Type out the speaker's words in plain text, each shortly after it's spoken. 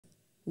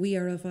We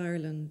are of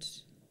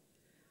Ireland.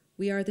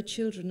 We are the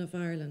children of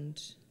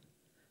Ireland.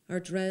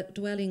 Our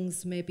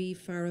dwellings may be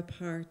far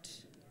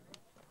apart,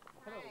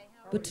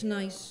 but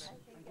tonight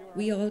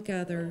we all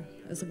gather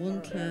as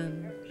one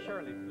clan,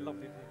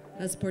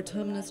 as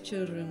Portumna's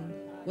children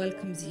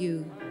welcomes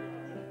you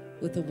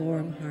with a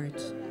warm heart.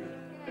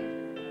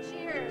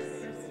 Cheers.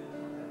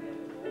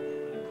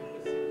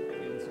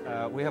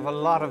 We have a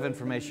lot of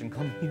information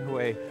coming your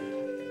way.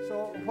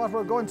 So what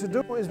we're going to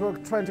do is we're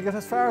trying to get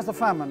as far as the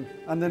famine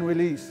and then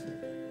we'll eat.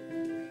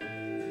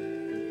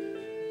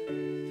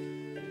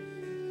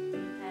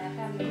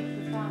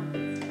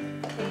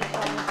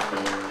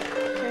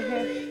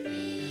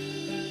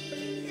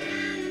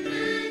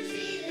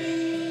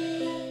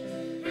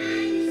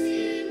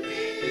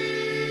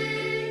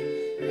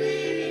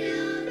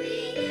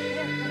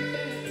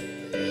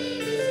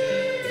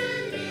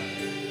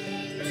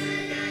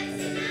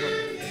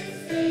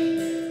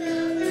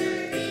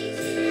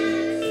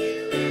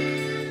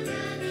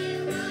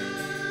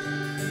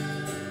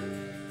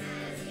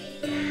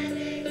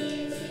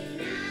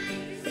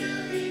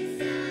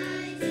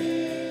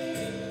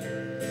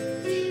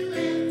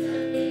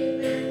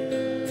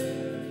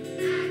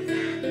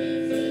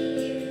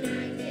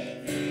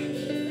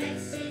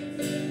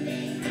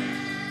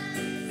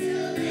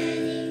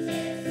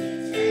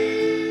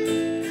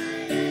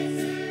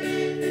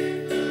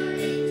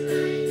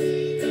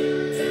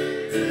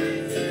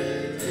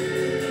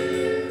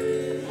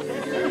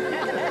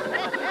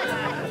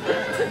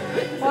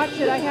 Watch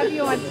it, I have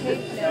you on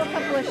tape now. A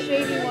couple of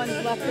shady ones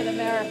left in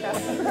America.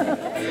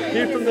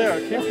 Keep them there,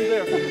 keep them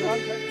there.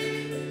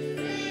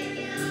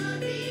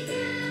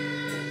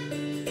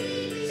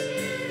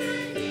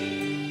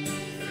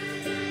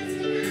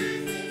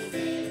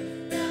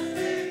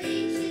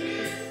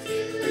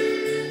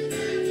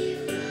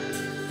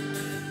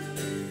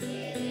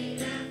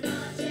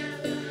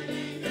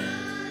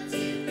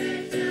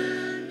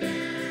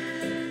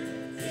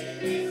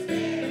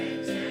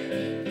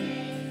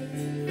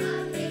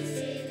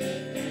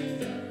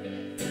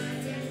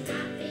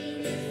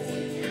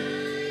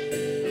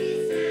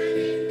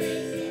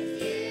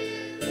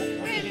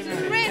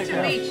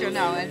 Meet you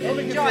now and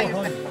enjoy it.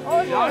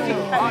 Oh,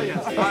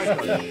 yes.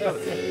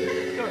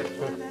 Good.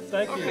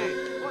 Thank you. Okay,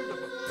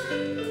 wonderful.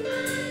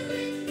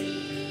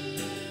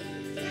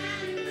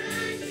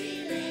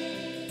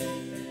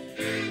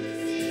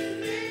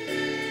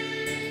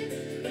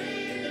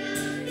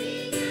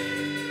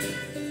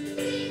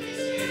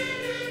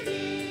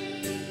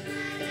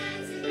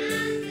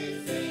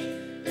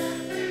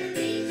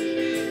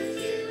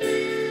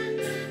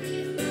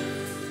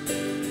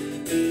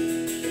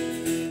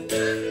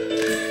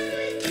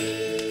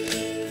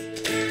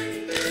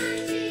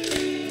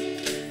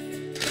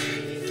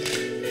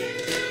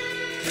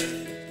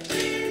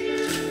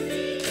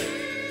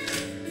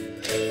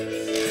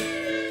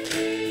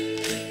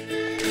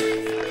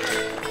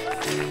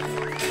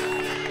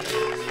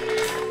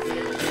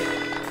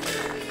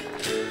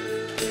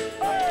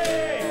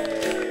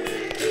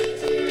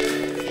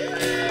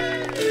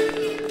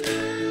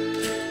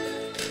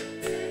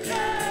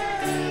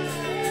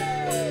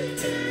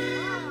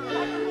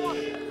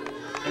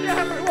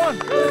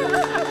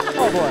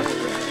 Oh boy.